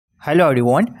Hello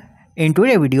everyone. In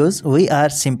today's videos we are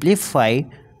simplify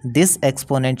this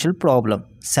exponential problem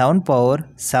 7 power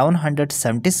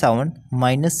 777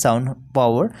 minus 7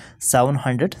 power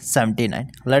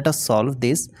 779. Let us solve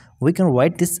this. We can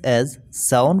write this as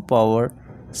 7 power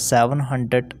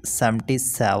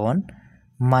 777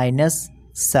 minus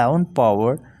 7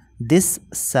 power. This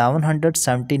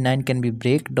 779 can be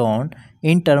break down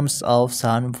in terms of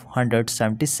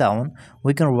 777.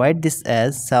 We can write this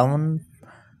as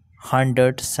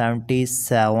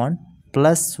 777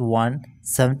 plus 1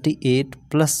 78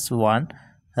 plus 1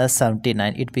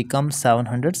 79. It becomes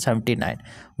 779.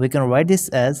 We can write this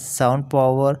as 7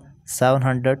 power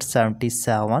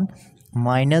 777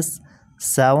 minus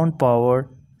 7 power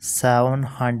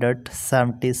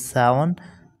 777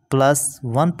 plus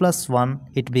 1,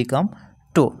 it become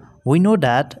 2. We know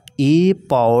that a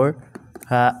power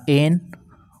n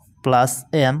plus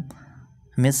m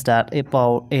means that a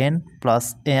power n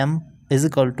plus m is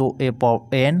equal to a power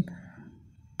n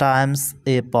times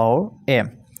a power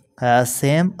m.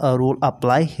 Same rule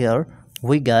apply here.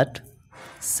 We get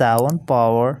 7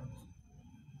 power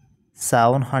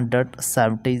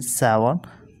 777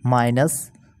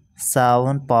 minus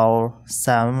 7 power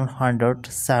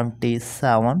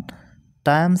 777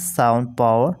 times 7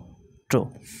 power 2.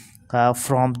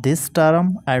 From this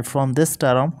term and from this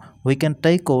term we can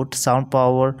take out 7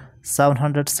 power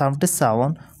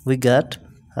 777. We get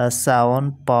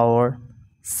 7 power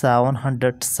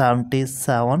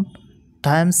 777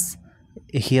 times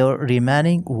here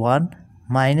remaining 1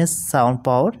 minus 7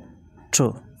 power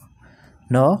 2.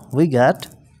 Now we get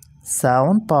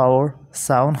 7 power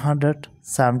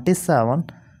 777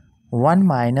 1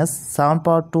 minus 7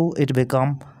 power 2, it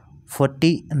become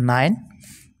 49.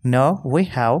 Now we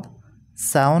have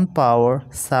 7 power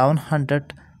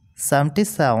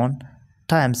 777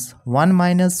 times 1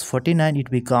 minus 49, it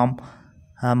become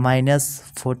minus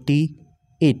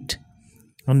 48.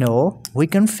 Now we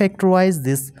can factorize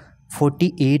this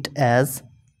 48 as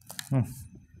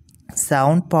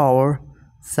 7 power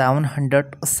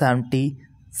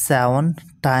 777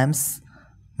 times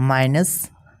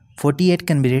minus 48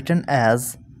 can be written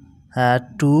as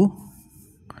 2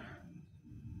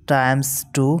 times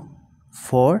 2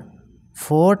 4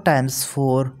 times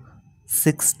 4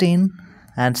 16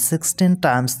 and 16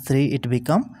 times 3, it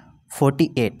become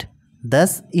 48.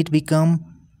 Thus it become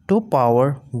 2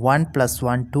 power 1 plus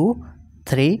 1 2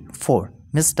 3 4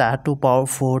 means that 2 power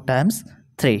 4 times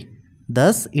 3.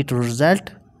 Thus it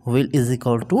result will is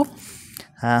equal to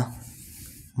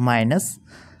minus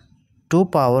 2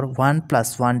 power 1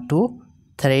 plus 1 2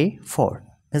 3 4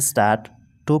 means that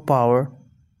 2 power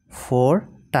 4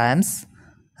 times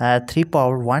 3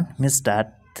 power 1 means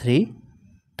that 3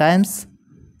 times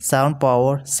 7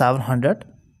 power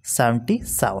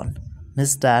 777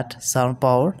 means that 7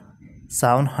 power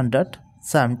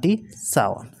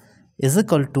 777 is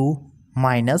equal to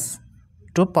minus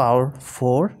 2 power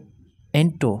 4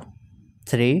 into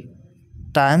 3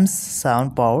 times 7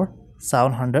 power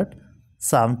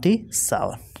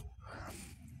 777,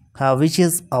 which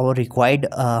is our required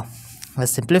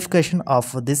simplification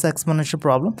of this exponential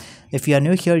problem. If you are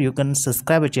new here, you can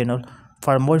subscribe our channel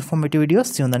for more informative videos.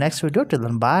 See you in the next video. Till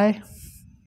then, bye.